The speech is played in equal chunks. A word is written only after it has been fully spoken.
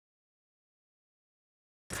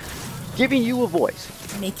giving you a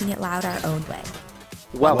voice, making it loud our own way.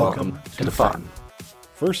 Welcome to the fun.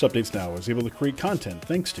 First Updates Now is able to create content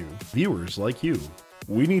thanks to viewers like you.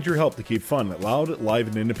 We need your help to keep fun loud, live,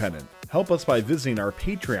 and independent. Help us by visiting our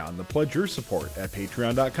Patreon to pledge your support at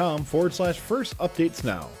patreon.com/First Updates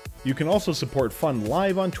Now. You can also support fun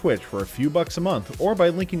live on Twitch for a few bucks a month or by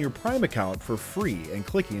linking your Prime account for free and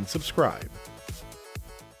clicking subscribe.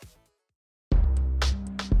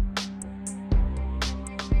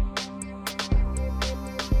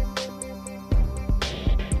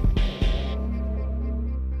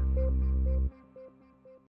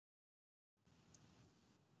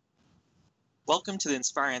 Welcome to the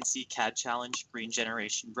Inspire NC CAD Challenge Green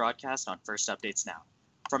Generation broadcast on First Updates Now.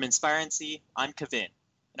 From Inspire NC, I'm Kevin,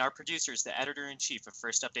 and our producer is the editor-in-chief of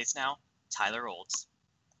First Updates Now, Tyler Olds.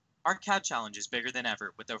 Our CAD Challenge is bigger than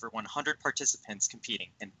ever, with over 100 participants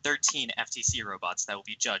competing and 13 FTC robots that will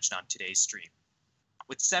be judged on today's stream.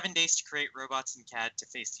 With 7 days to create robots in CAD to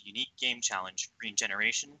face the unique game challenge, Green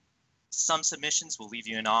Generation, some submissions will leave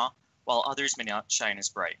you in awe, while others may not shine as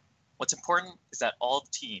bright. What's important is that all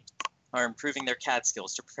teams are improving their CAD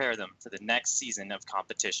skills to prepare them for the next season of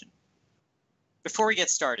competition. Before we get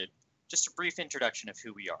started, just a brief introduction of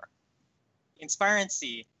who we are. Inspire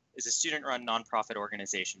NC is a student-run nonprofit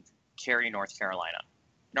organization from Cary, North Carolina,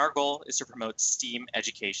 and our goal is to promote STEAM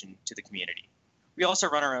education to the community. We also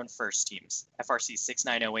run our own FIRST teams, FRC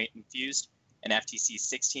 6908 Infused and FTC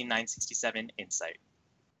 16967 Insight.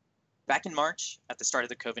 Back in March, at the start of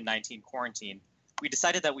the COVID-19 quarantine, we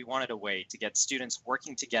decided that we wanted a way to get students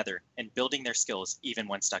working together and building their skills even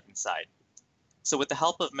when stuck inside. So with the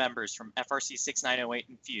help of members from FRC 6908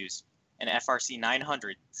 Infused and FRC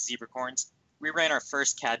 900 Zebracorns, we ran our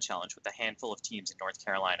first CAD challenge with a handful of teams in North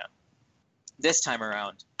Carolina. This time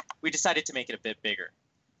around, we decided to make it a bit bigger.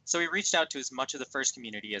 So we reached out to as much of the FIRST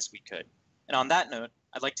community as we could. And on that note,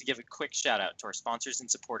 I'd like to give a quick shout out to our sponsors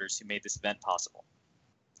and supporters who made this event possible.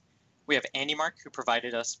 We have AndyMark, who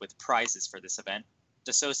provided us with prizes for this event,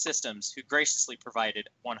 Dassault Systems, who graciously provided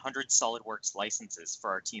 100 SolidWorks licenses for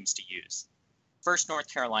our teams to use, First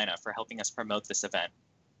North Carolina for helping us promote this event,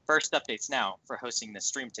 First Updates Now for hosting this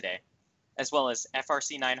stream today, as well as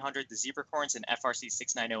FRC 900 the Zebracorns and FRC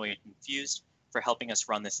 6908 Infused for helping us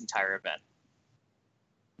run this entire event.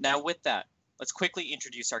 Now with that, let's quickly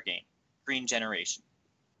introduce our game, Green Generation.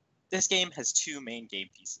 This game has two main game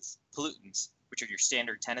pieces, pollutants, which are your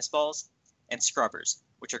standard tennis balls, and scrubbers,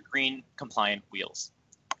 which are green compliant wheels.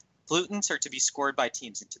 Pollutants are to be scored by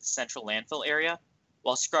teams into the central landfill area,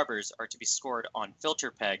 while scrubbers are to be scored on filter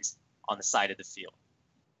pegs on the side of the field.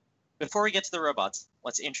 Before we get to the robots,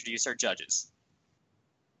 let's introduce our judges.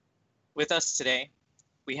 With us today,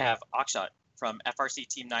 we have Akshat from FRC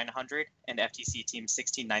Team 900 and FTC Team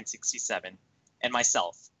 16967, and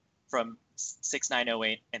myself from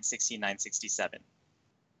 6908 and 16967.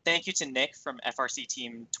 Thank you to Nick from FRC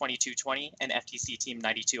Team 2220 and FTC Team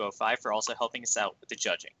 9205 for also helping us out with the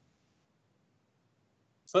judging.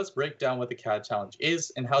 So let's break down what the CAD Challenge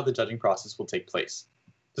is and how the judging process will take place.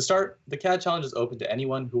 To start, the CAD Challenge is open to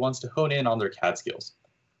anyone who wants to hone in on their CAD skills.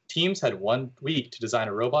 Teams had 1 week to design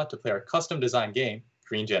a robot to play our custom design game,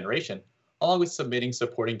 Green Generation, along with submitting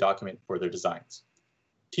supporting document for their designs.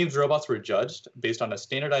 Teams' robots were judged based on a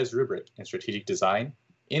standardized rubric in strategic design,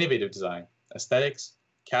 innovative design, aesthetics,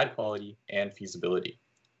 CAD quality, and feasibility.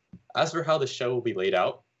 As for how the show will be laid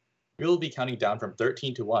out, we will be counting down from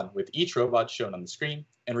 13 to 1 with each robot shown on the screen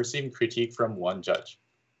and receiving critique from one judge.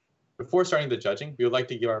 Before starting the judging, we would like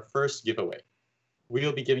to give our first giveaway. We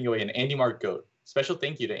will be giving away an AndyMark Goat. Special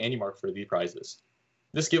thank you to AndyMark for the prizes.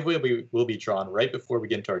 This giveaway will be drawn right before we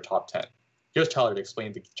get into our top 10. Here's Tyler to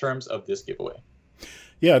explain the terms of this giveaway.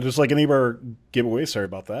 Yeah, just like any of our giveaways, sorry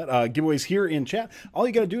about that. Giveaways here in chat. All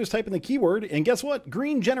you got to do is type in the keyword, and guess what?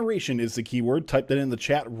 Green Generation is the keyword. Type that in the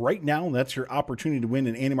chat right now, and that's your opportunity to win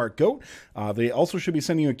an AndyMark Goat. They also should be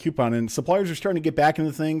sending you a coupon, and suppliers are starting to get back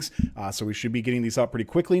into things, so we should be getting these out pretty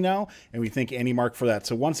quickly now, and we thank AndyMark for that.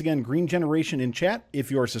 So once again, Green Generation in chat.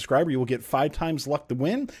 If you're a subscriber, you will get 5 times luck to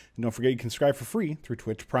win. And don't forget, you can subscribe for free through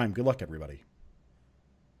Twitch Prime. Good luck, everybody.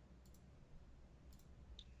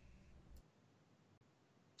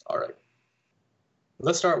 All right.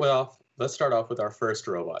 Let's start off with our first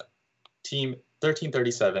robot, Team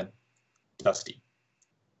 1337, Dusty,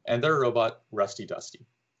 and their robot, Rusty Dusty.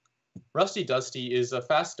 Rusty Dusty is a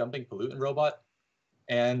fast dumping pollutant robot,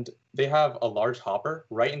 and they have a large hopper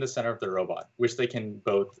right in the center of the robot, which they can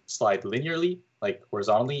both slide linearly, like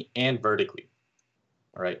horizontally, and vertically.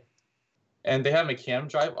 All right. And they have a mechanism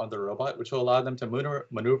drive on the robot, which will allow them to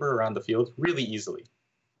maneuver around the field really easily.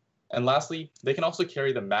 And lastly, they can also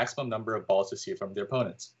carry the maximum number of balls to see from their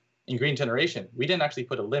opponents, In Green Generation, we didn't actually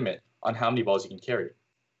put a limit on how many balls you can carry.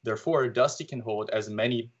 Therefore, Dusty can hold as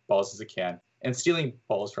many balls as it can, and stealing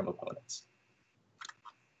balls from opponents.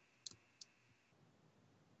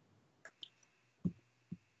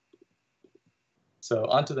 So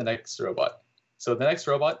on to the next robot. So the next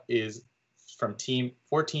robot is from Team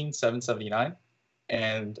 14779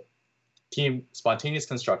 and Team Spontaneous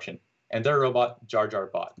Construction, and their robot, Jar Jar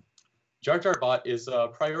Bot. Jar Jar Bot is a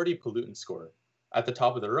priority pollutant scorer. At the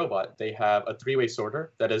top of the robot, they have a three-way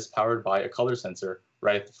sorter that is powered by a color sensor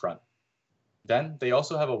right at the front. Then they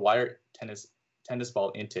also have a wire tennis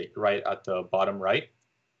ball intake right at the bottom right,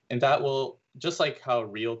 and that will, just like how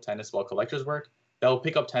real tennis ball collectors work, that will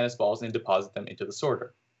pick up tennis balls and deposit them into the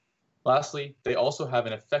sorter. Lastly, they also have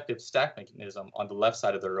an effective stack mechanism on the left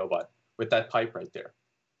side of their robot with that pipe right there.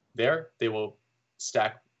 There, they will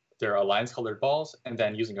stack their alliance-colored balls, and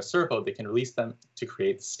then using a servo, they can release them to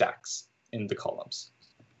create stacks in the columns.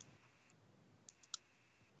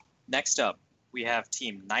 Next up, we have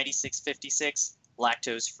Team 9656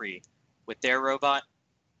 Lactose Free with their robot,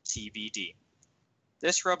 TBD.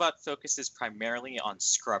 This robot focuses primarily on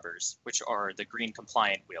scrubbers, which are the green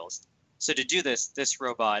compliant wheels. So to do this, this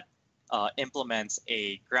robot implements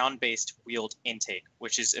a ground-based wheeled intake,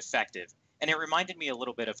 which is effective. And it reminded me a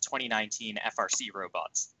little bit of 2019 FRC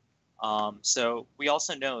robots. So we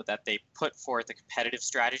also know that they put forth a competitive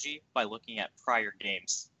strategy by looking at prior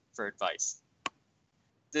games for advice.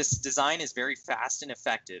 This design is very fast and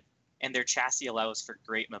effective, and their chassis allows for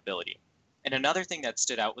great mobility. And another thing that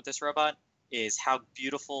stood out with this robot is how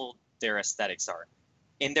beautiful their aesthetics are.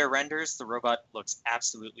 In their renders, the robot looks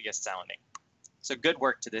absolutely astounding. So good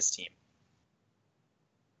work to this team.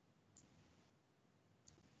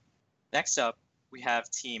 Next up, we have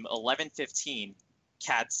Team 1115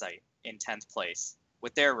 CAD Site in 10th place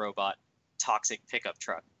with their robot, Toxic Pickup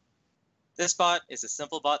Truck. This bot is a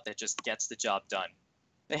simple bot that just gets the job done.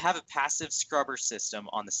 They have a passive scrubber system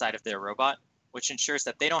on the side of their robot, which ensures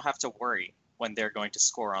that they don't have to worry when they're going to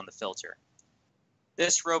score on the filter.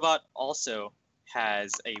 This robot also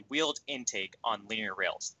has a wheeled intake on linear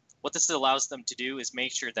rails. What this allows them to do is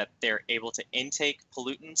make sure that they're able to intake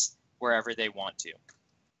pollutants wherever they want to.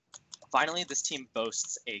 Finally, this team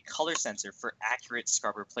boasts a color sensor for accurate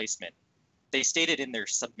scrubber placement. They stated in their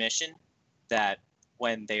submission that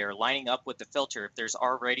when they are lining up with the filter, if there's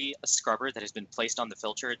already a scrubber that has been placed on the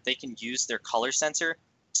filter, they can use their color sensor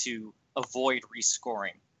to avoid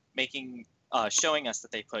rescoring, showing us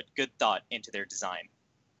that they put good thought into their design.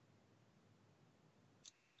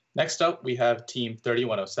 Next up, we have Team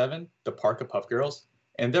 3107, the Parka Puff Girls,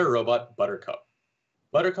 and their robot, Buttercup.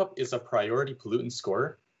 Buttercup is a priority pollutant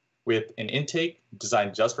scorer with an intake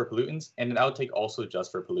designed just for pollutants and an outtake also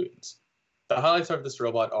just for pollutants. The highlights of this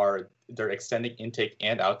robot are their extending intake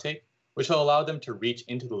and outtake, which will allow them to reach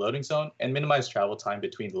into the loading zone and minimize travel time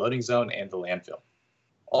between the loading zone and the landfill.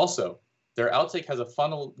 Also, their outtake has a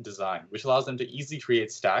funnel design, which allows them to easily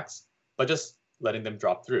create stacks, but just letting them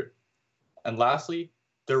drop through. And lastly,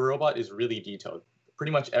 their robot is really detailed.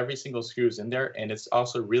 Pretty much every single screw is in there, and it's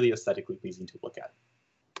also really aesthetically pleasing to look at.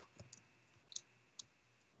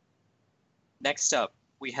 Next up,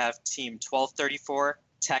 we have Team 1234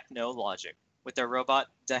 Technologic with their robot,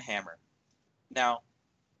 the Hammer. Now,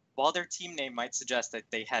 while their team name might suggest that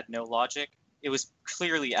they had no logic, it was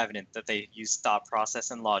clearly evident that they used thought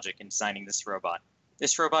process and logic in designing this robot.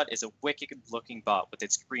 This robot is a wicked-looking bot with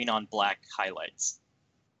its green-on-black highlights.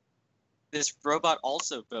 This robot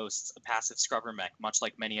also boasts a passive scrubber mech, much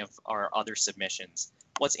like many of our other submissions.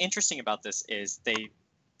 What's interesting about this is they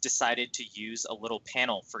decided to use a little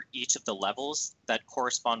panel for each of the levels that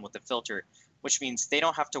correspond with the filter, which means they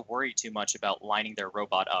don't have to worry too much about lining their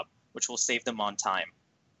robot up, which will save them on time.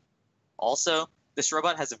 Also, this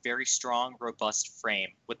robot has a very strong, robust frame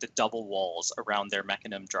with the double walls around their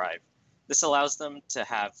mechanism drive. This allows them to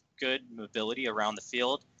have good mobility around the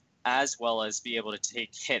field, as well as be able to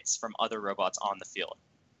take hits from other robots on the field.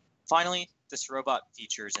 Finally, this robot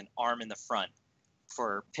features an arm in the front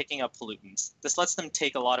for picking up pollutants. This lets them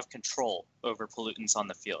take a lot of control over pollutants on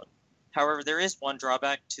the field. However, there is one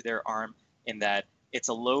drawback to their arm in that it's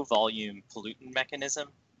a low volume pollutant mechanism,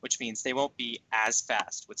 which means they won't be as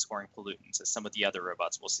fast with scoring pollutants as some of the other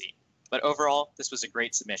robots we'll see. But overall, this was a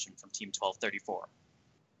great submission from Team 1234.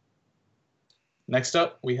 Next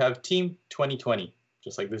up, we have Team 2020,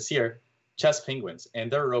 just like this year, Chess Penguins, and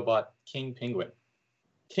their robot, King Penguin.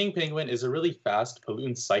 King Penguin is a really fast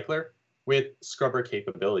pollutant cycler with scrubber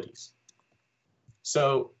capabilities.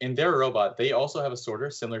 So in their robot, they also have a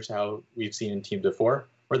sorter similar to how we've seen in Team before,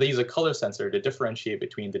 where they use a color sensor to differentiate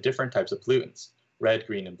between the different types of pollutants, red,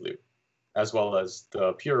 green, and blue, as well as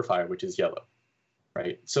the purifier, which is yellow.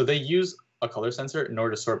 right? So they use a color sensor in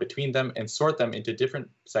order to sort between them and sort them into different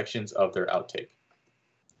sections of their outtake.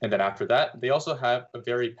 And then after that, they also have a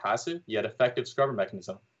very passive yet effective scrubber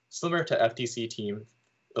mechanism, similar to FTC Team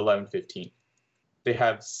 1115. They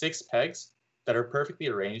have 6 pegs that are perfectly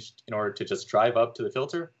arranged in order to just drive up to the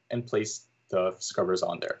filter and place the scrubbers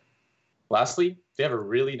on there. Lastly, they have a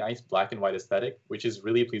really nice black and white aesthetic, which is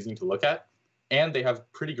really pleasing to look at, and they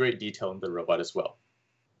have pretty great detail in the robot as well.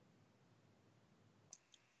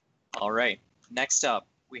 All right, next up,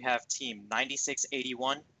 we have Team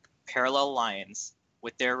 9681, Parallel Lions,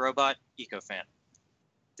 with their robot, EcoFan.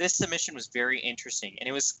 This submission was very interesting, and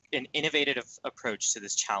it was an innovative approach to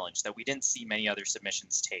this challenge that we didn't see many other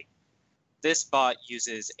submissions take. This bot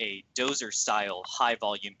uses a dozer-style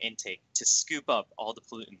high-volume intake to scoop up all the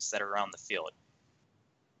pollutants that are around the field.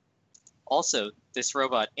 Also, this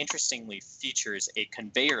robot interestingly features a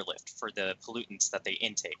conveyor lift for the pollutants that they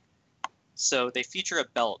intake. So they feature a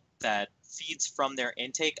belt that feeds from their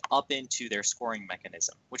intake up into their scoring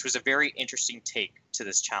mechanism, which was a very interesting take to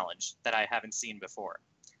this challenge that I haven't seen before.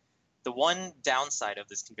 The one downside of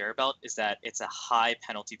this conveyor belt is that it's a high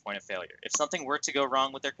penalty point of failure. If something were to go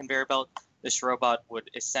wrong with their conveyor belt, this robot would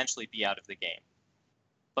essentially be out of the game.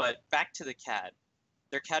 But back to the CAD.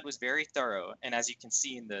 Their CAD was very thorough, and as you can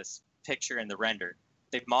see in this picture in the render,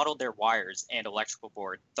 they've modeled their wires and electrical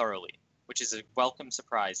board thoroughly, which is a welcome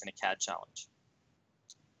surprise in a CAD challenge.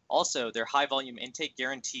 Also, their high volume intake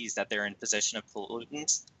guarantees that they're in possession of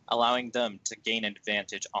pollutants, allowing them to gain an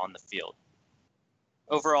advantage on the field.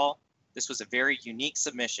 Overall, this was a very unique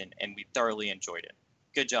submission and we thoroughly enjoyed it.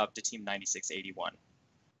 Good job to Team 9681.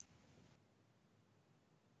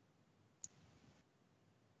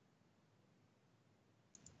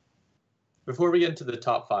 Before we get into the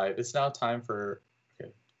top 5, it's now time for,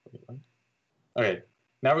 okay,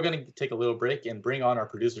 now we're going to take a little break and bring on our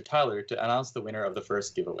producer Tyler to announce the winner of the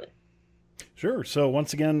first giveaway. Sure. So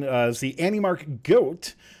once again, it's the AndyMark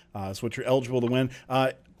GOAT is what you're eligible to win.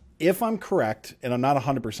 If I'm correct, and I'm not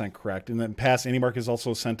 100% correct, and then past AndyMark has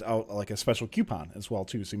also sent out like a special coupon as well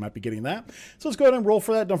too, so you might be getting that. So let's go ahead and roll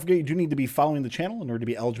for that. Don't forget, you do need to be following the channel in order to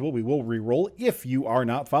be eligible. We will re-roll if you are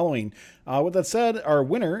not following. With that said, our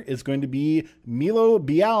winner is going to be Milo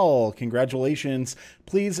Bial. Congratulations.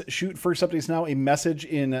 Please shoot First Updates Now a message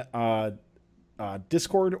in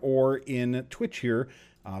Discord or in Twitch here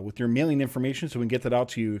with your mailing information so we can get that out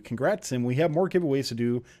to you. Congrats, and we have more giveaways to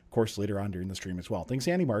do, of course, later on during the stream as well. Thanks,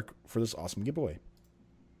 AndyMark, for this awesome giveaway.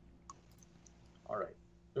 All right.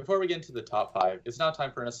 Before we get into the top 5, it's now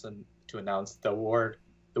time for us to announce the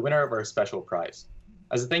winner of our special prize.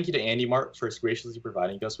 As a thank you to AndyMark for graciously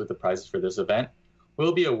providing us with the prizes for this event,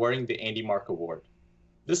 we'll be awarding the AndyMark Award.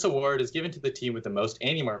 This award is given to the team with the most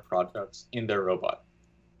AndyMark products in their robot.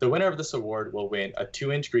 The winner of this award will win a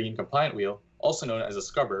 2-inch green compliant wheel, also known as a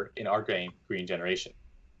scrubber in our game, Green Generation,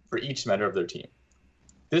 for each member of their team.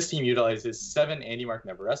 This team utilizes 7 AndyMark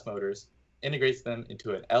Never Rest motors, integrates them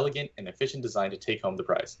into an elegant and efficient design to take home the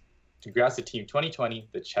prize. Congrats to Team 2020,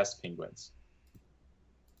 the Chess Penguins.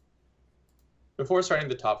 Before starting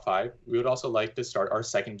the top 5, we would also like to start our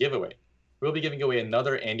second giveaway. We'll be giving away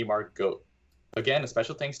another AndyMark GOAT. Again, a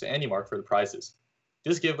special thanks to AndyMark for the prizes.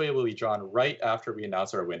 This giveaway will be drawn right after we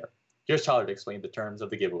announce our winner. Here's Tyler to explain the terms of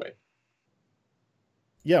the giveaway.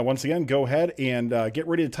 Yeah, once again, go ahead and get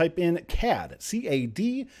ready to type in CAD,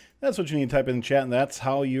 C-A-D. That's what you need to type in the chat, and that's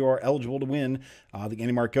how you are eligible to win the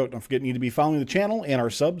AndyMark GOAT. Don't forget, you need to be following the channel, and our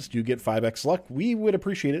subs do get 5x luck. We would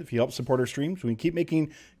appreciate it if you help support our streams. We can keep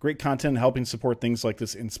making great content and helping support things like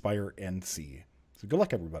this Inspire NC. So good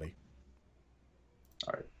luck, everybody.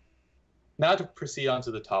 All right. Now to proceed on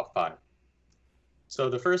to the top 5. So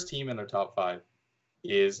the first team in their top 5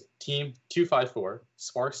 is Team 254,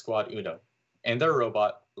 Spark Squad Uno, and their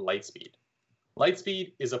robot, Lightspeed.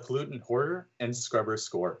 Lightspeed is a pollutant hoarder and scrubber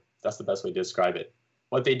scorer. That's the best way to describe it.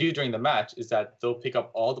 What they do during the match is that they'll pick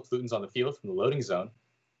up all the pollutants on the field from the loading zone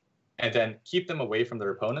and then keep them away from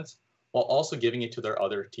their opponents while also giving it to their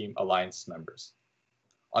other team alliance members.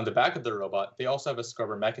 On the back of the robot, they also have a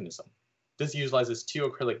scrubber mechanism. This utilizes 2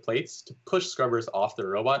 acrylic plates to push scrubbers off the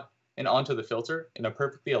robot and onto the filter in a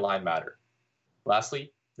perfectly aligned manner.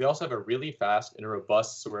 Lastly, they also have a really fast and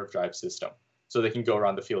robust swerve drive system, so they can go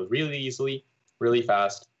around the field really easily, really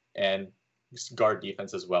fast, and guard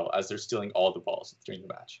defense as well, as they're stealing all the balls during the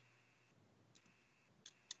match.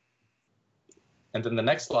 And then the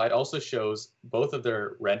next slide also shows both of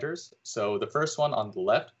their renders. So the first one on the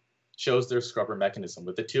left shows their scrubber mechanism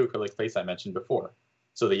with the 2 acrylic plates I mentioned before.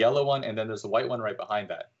 So the yellow one, and then there's a white one right behind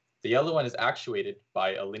that. The yellow one is actuated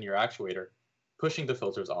by a linear actuator, pushing the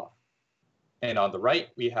filters off. And on the right,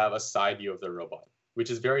 we have a side view of the robot. which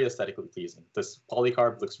is very aesthetically pleasing. This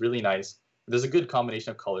polycarb looks really nice. There's a good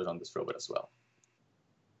combination of colors on this robot as well.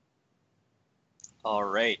 All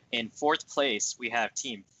right. In fourth place, we have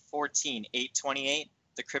Team 14828,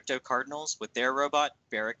 the Crypto Cardinals, with their robot,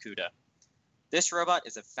 Barracuda. This robot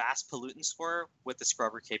is a fast pollutant scorer with the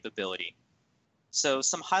scrubber capability. So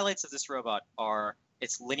some highlights of this robot are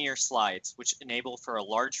its linear slides, which enable for a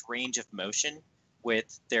large range of motion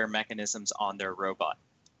with their mechanisms on their robot,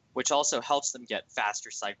 which also helps them get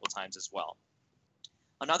faster cycle times as well.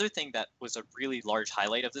 Another thing that was a really large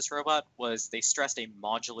highlight of this robot was they stressed a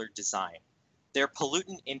modular design. Their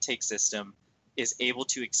pollutant intake system is able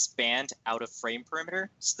to expand out of frame perimeter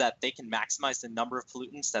so that they can maximize the number of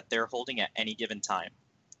pollutants that they're holding at any given time.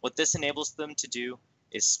 What this enables them to do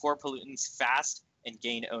is score pollutants fast and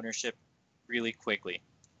gain ownership really quickly.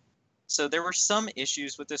 So there were some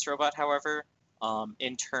issues with this robot, however,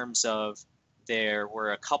 in terms of there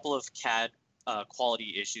were a couple of CAD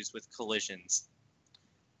quality issues with collisions.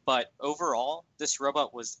 But overall, this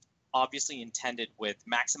robot was obviously intended with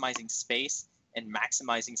maximizing space and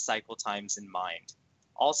maximizing cycle times in mind.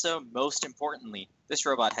 Also, most importantly, this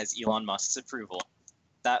robot has Elon Musk's approval.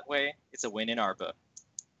 That way, it's a win in our book.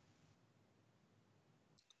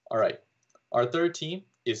 All right. Our third team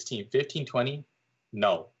is Team 1520,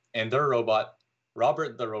 No, and their robot,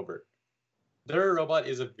 Robert the Robot. Their robot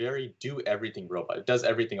is a very do-everything robot. It does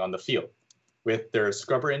everything on the field, with their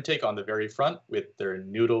scrubber intake on the very front, with their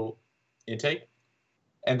noodle intake,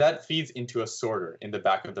 and that feeds into a sorter in the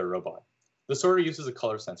back of their robot. The sorter uses a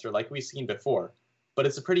color sensor like we've seen before, but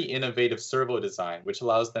it's a pretty innovative servo design which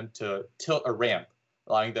allows them to tilt a ramp,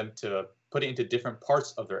 allowing them to put it into different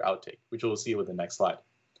parts of their outtake, which we'll see with the next slide.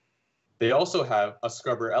 They also have a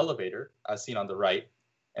scrubber elevator, as seen on the right,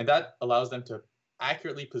 and that allows them to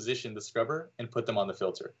accurately position the scrubber and put them on the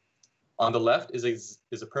filter. On the left is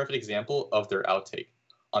a perfect example of their outtake.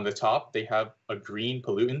 On the top, they have a green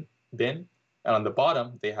pollutant bin, and on the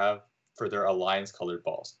bottom, they have for their alliance colored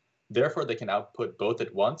balls. Therefore, they can output both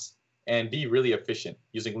at once and be really efficient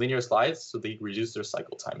using linear slides so they reduce their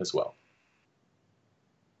cycle time as well.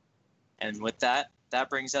 And with that, that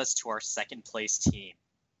brings us to our second place team,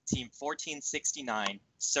 Team 1469,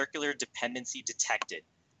 Circular Dependency Detected,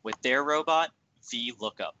 with their robot,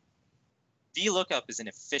 VLOOKUP. VLOOKUP is an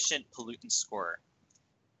efficient pollutant scorer,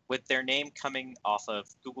 with their name coming off of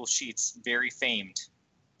Google Sheets' very famed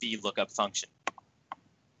VLOOKUP function.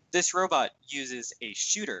 This robot uses a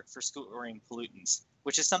shooter for scoring pollutants,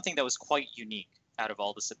 which is something that was quite unique out of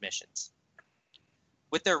all the submissions.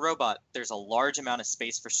 With their robot, there's a large amount of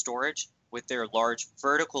space for storage with their large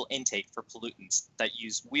vertical intake for pollutants that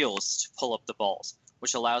use wheels to pull up the balls,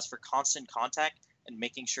 which allows for constant contact and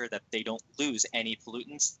making sure that they don't lose any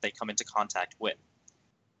pollutants they come into contact with.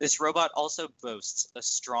 This robot also boasts a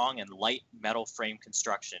strong and light metal frame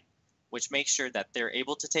construction, which makes sure that they're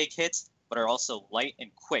able to take hits but are also light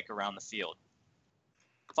and quick around the field.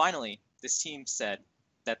 Finally, this team said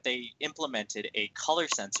that they implemented a color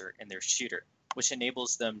sensor in their shooter, which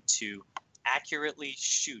enables them to accurately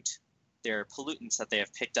shoot their pollutants that they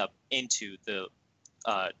have picked up into the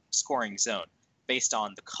scoring zone based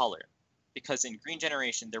on the color. Because in Green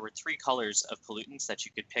Generation, there were 3 colors of pollutants that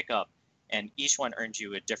you could pick up, and each one earned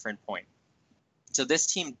you a different point. So this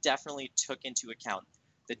team definitely took into account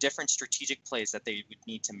the different strategic plays that they would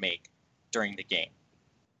need to make during the game.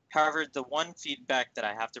 However, the one feedback that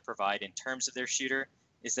I have to provide in terms of their shooter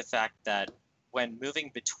is the fact that when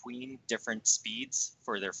moving between different speeds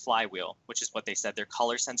for their flywheel, which is what they said their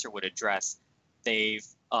color sensor would address,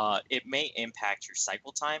 it may impact your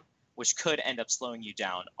cycle time, which could end up slowing you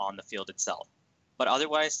down on the field itself. But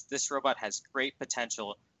otherwise, this robot has great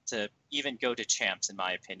potential to even go to champs, in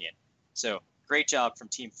my opinion. So great job from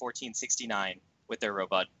Team 1469 with their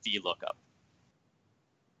robot VLOOKUP.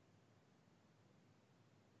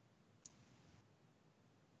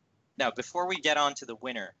 Now, before we get on to the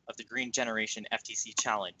winner of the Green Generation FTC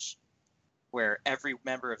Challenge, where every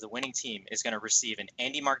member of the winning team is going to receive an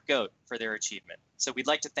Andy Mark GOAT for their achievement. So we'd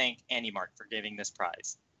like to thank Andy Mark for giving this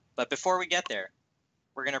prize. But before we get there,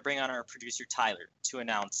 we're going to bring on our producer Tyler to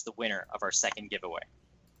announce the winner of our second giveaway.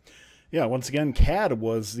 Yeah, once again, CAD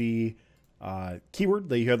was the keyword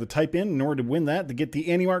that you had to type in order to win that, to get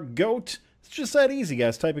the Andy Mark GOAT. It's just that easy,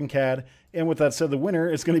 guys. Type in CAD. And with that said, the winner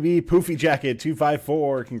is going to be Poofy Jacket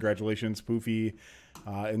 254. Congratulations, Poofy,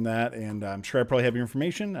 in that. And I'm sure I probably have your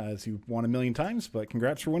information as you've won a million times. But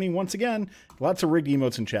congrats for winning once again. Lots of rigged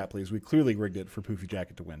emotes in chat, please. We clearly rigged it for Poofy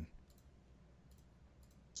Jacket to win.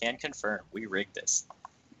 Can confirm. We rigged this.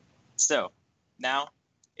 So now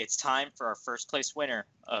it's time for our first place winner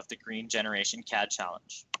of the Green Generation CAD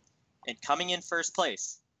Challenge. And coming in first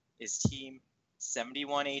place is Team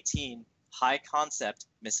 7118 High Concept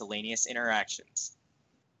Miscellaneous Interactions.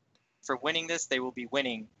 For winning this, they will be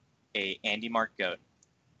winning a Andy Mark Goat.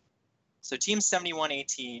 So Team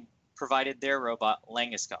 7118 provided their robot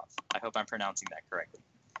Langiskov. I hope I'm pronouncing that correctly.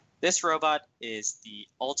 This robot is the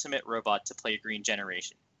ultimate robot to play Green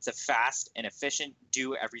Generation. It's a fast and efficient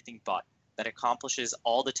do-everything bot that accomplishes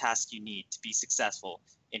all the tasks you need to be successful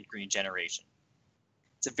in Green Generation.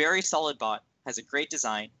 It's a very solid bot, has a great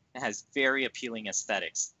design, and has very appealing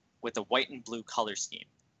aesthetics with a white and blue color scheme.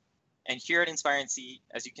 And here at Inspire NC,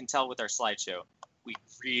 as you can tell with our slideshow, we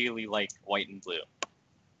really like white and blue.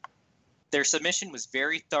 Their submission was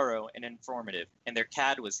very thorough and informative, and their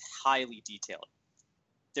CAD was highly detailed.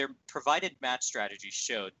 Their provided match strategy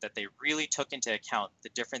showed that they really took into account the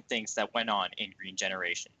different things that went on in Green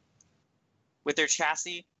Generation. With their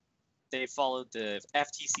chassis, they followed the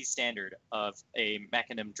FTC standard of a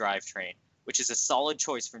mechanism drivetrain, which is a solid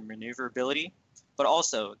choice for maneuverability, but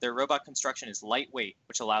also their robot construction is lightweight,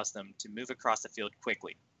 which allows them to move across the field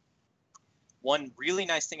quickly. One really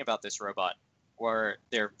nice thing about this robot were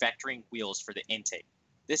their vectoring wheels for the intake.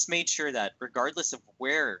 This made sure that regardless of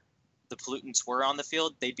where the pollutants were on the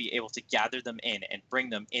field, they'd be able to gather them in and bring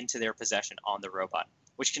them into their possession on the robot,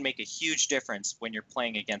 which can make a huge difference when you're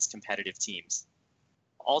playing against competitive teams.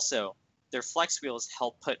 Also, their flex wheels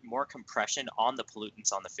help put more compression on the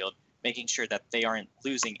pollutants on the field, making sure that they aren't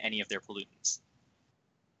losing any of their pollutants.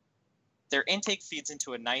 Their intake feeds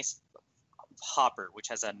into a nice hopper, which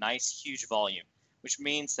has a nice huge volume, which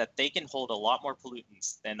means that they can hold a lot more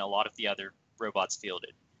pollutants than a lot of the other robots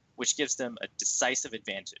fielded, which gives them a decisive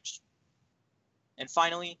advantage. And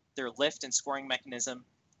finally, their lift and scoring mechanism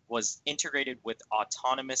was integrated with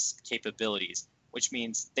autonomous capabilities, which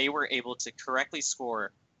means they were able to correctly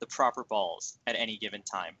score the proper balls at any given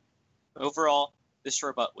time. Overall, this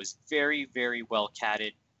robot was very, very well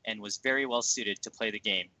CAD'd and was very well suited to play the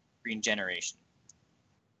game Green Generation.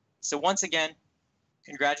 So once again,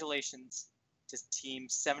 congratulations to Team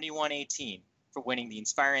 7118 for winning the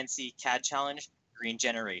Inspire NC CAD Challenge Green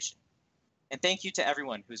Generation. And thank you to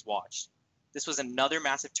everyone who's watched. This was another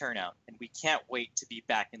massive turnout, and we can't wait to be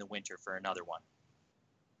back in the winter for another one.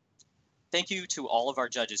 Thank you to all of our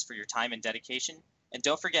judges for your time and dedication, and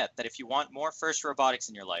don't forget that if you want more First Robotics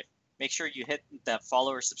in your life, make sure you hit that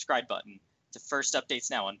follow or subscribe button to First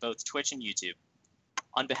Updates Now on both Twitch and YouTube.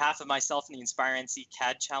 On behalf of myself and the Inspire NC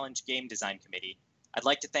CAD Challenge Game Design Committee, I'd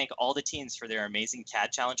like to thank all the teams for their amazing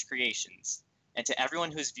CAD Challenge creations, and to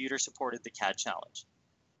everyone who's viewed or supported the CAD Challenge.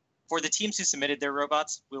 For the teams who submitted their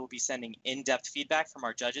robots, we will be sending in-depth feedback from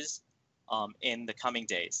our judges in the coming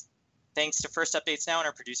days. Thanks to First Updates Now and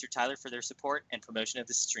our producer Tyler for their support and promotion of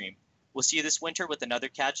this stream. We'll see you this winter with another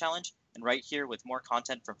CAD Challenge, and right here with more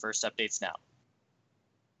content from First Updates Now.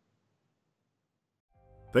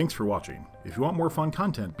 Thanks for watching. If you want more fun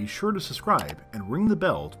content, be sure to subscribe and ring the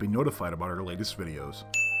bell to be notified about our latest videos.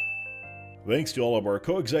 Thanks to all of our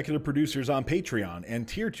co-executive producers on Patreon and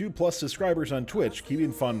Tier 2 Plus subscribers on Twitch,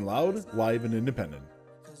 keeping fun loud, live, and independent.